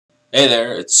Hey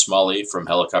there, it's Smalley from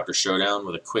Helicopter Showdown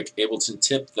with a quick Ableton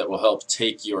tip that will help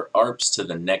take your ARPs to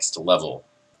the next level.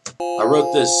 I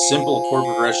wrote this simple chord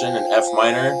progression in F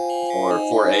minor, or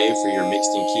 4A for your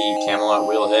mixed in key Camelot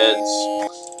wheel heads.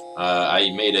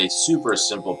 I made a super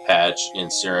simple patch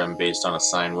in Serum based on a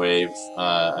sine wave.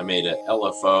 I made an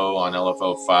LFO on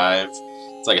LFO 5.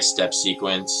 It's like a step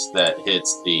sequence that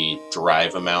hits the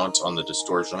drive amount on the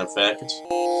distortion effect.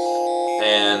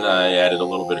 And I added a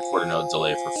little bit of quarter note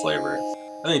delay for flavor.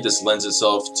 I think this lends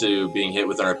itself to being hit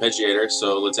with an arpeggiator,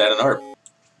 so let's add an arp.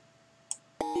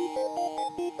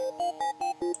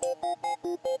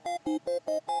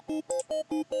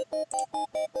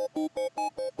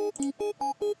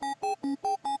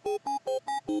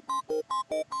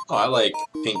 Oh, I like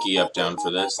pinky up down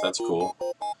for this, that's cool.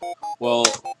 Well,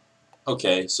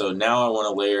 okay, so now I want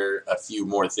to layer a few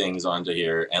more things onto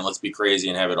here, and let's be crazy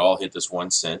and have it all hit this one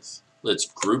synth. Let's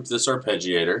group this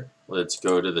arpeggiator. Let's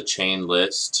go to the chain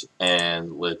list,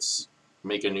 and let's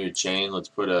make a new chain. Let's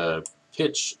put a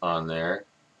pitch on there,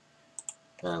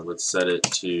 and let's set it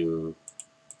to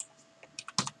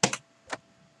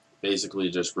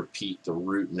basically just repeat the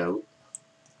root note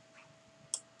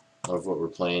of what we're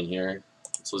playing here.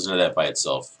 Let's listen to that by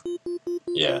itself.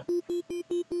 Yeah.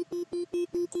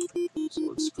 So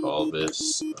let's call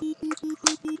this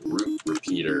root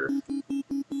repeater.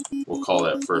 We'll call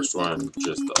that first one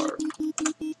just the ARP.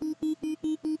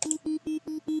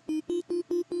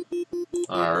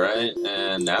 Alright,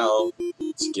 and now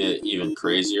let's get even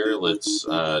crazier. Let's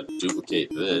duplicate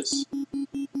this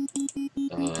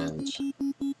and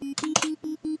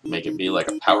make it be like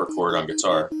a power chord on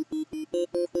guitar.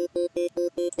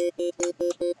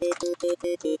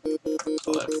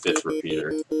 Call that fifth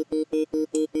repeater.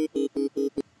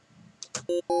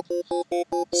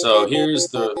 So here's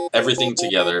the everything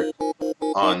together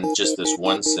on just this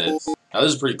one synth. Now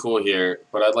this is pretty cool here,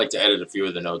 but I'd like to edit a few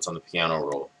of the notes on the piano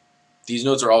roll. These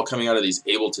notes are all coming out of these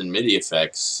Ableton MIDI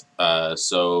effects,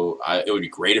 so it would be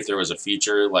great if there was a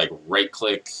feature like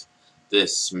right-click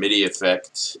this MIDI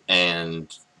effect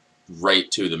and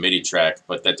write to the MIDI track,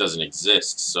 but that doesn't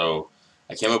exist. So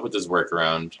I came up with this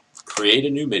workaround: create a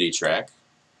new MIDI track,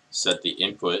 set the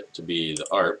input to be the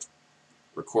ARP,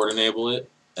 record enable it,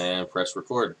 and press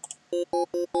record.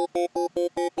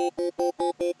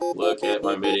 Look at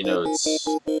my MIDI notes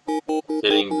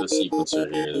hitting the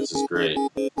sequencer here. This is great.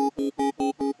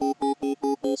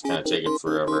 It's kind of taking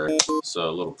forever. So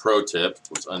a little pro tip,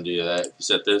 let's undo that. If you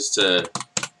set this to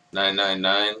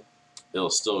 999, it'll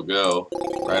still go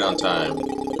right on time.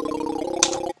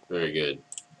 Very good.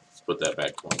 Let's put that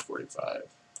back to 145.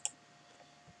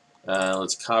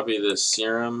 Let's copy this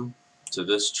Serum to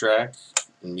this track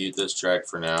and mute this track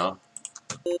for now.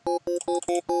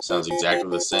 Sounds exactly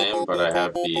the same, but I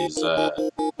have these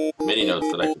MIDI notes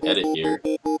that I can edit here.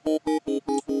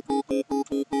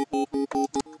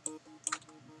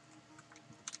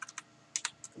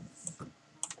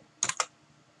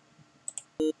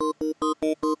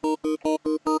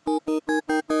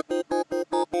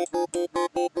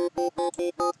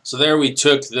 So there we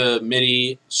took the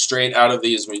MIDI straight out of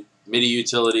these MIDI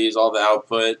utilities, all the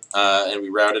output, and we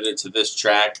routed it to this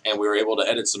track, and we were able to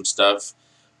edit some stuff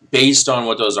based on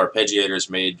what those arpeggiators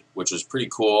made, which was pretty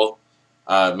cool.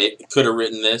 Could have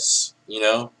written this,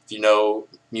 if you know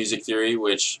music theory,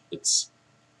 which it's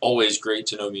always great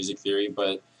to know music theory,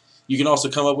 but you can also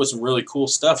come up with some really cool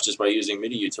stuff just by using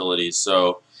MIDI utilities.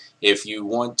 So if you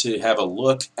want to have a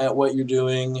look at what you're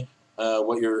doing,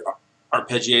 what your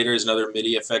arpeggiators and other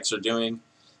MIDI effects are doing,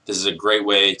 this is a great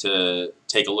way to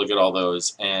take a look at all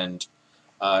those. And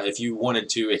if you wanted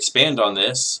to expand on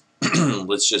this,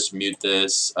 let's just mute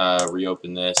this,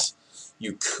 reopen this.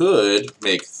 You could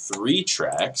make 3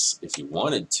 tracks if you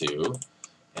wanted to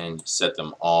and set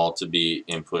them all to be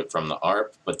input from the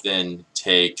ARP, but then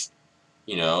take,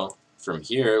 from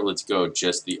here, let's go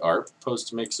just the ARP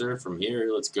post mixer. From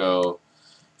here, let's go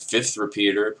 5th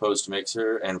repeater post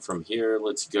mixer, and from here,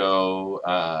 let's go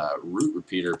root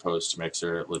repeater post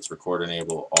mixer. Let's record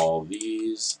enable all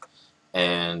these,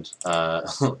 and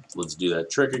let's do that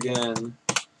trick again.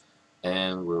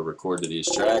 And we'll record to these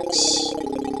tracks.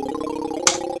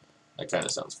 That kind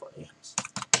of sounds funny.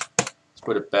 Let's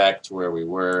put it back to where we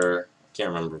were. I can't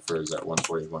remember if it was at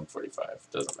 140, 145.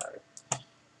 Doesn't matter.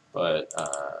 But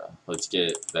let's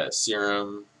get that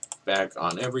Serum back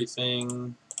on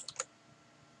everything.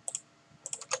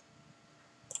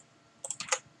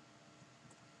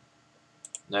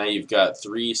 Now you've got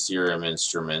 3 Serum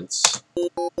instruments,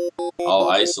 all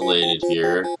isolated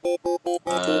here.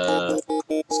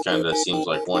 This kind of seems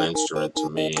like one instrument to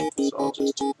me, so I'll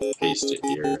just paste it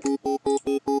here.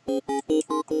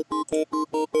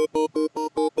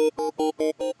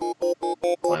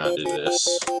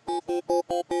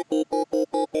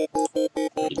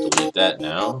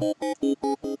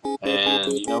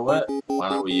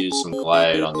 use some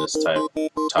glide on this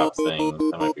top thing.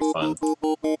 That might be fun.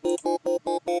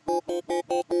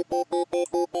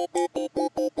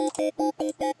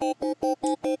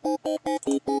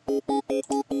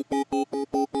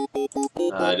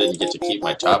 I didn't get to keep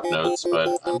my top notes, but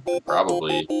I could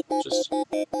probably just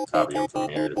copy them from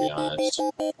here, to be honest.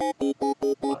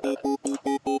 Why not?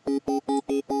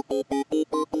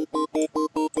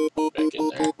 Back in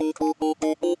there.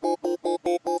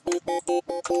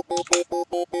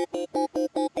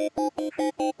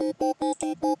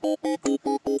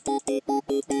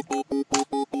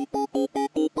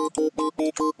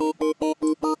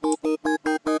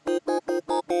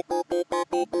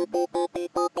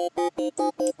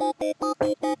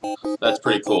 That's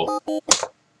pretty cool.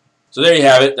 So there you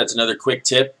have it. That's another quick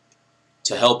tip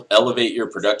to help elevate your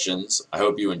productions. I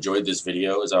hope you enjoyed this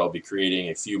video, as I will be creating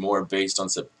a few more based on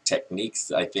some techniques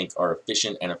that I think are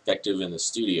efficient and effective in the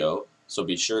studio. So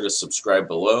be sure to subscribe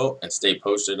below and stay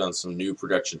posted on some new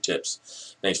production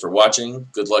tips. Thanks for watching.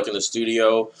 Good luck in the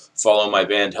studio. Follow my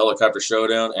band Helicopter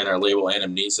Showdown and our label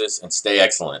Anamnesis, and stay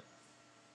excellent.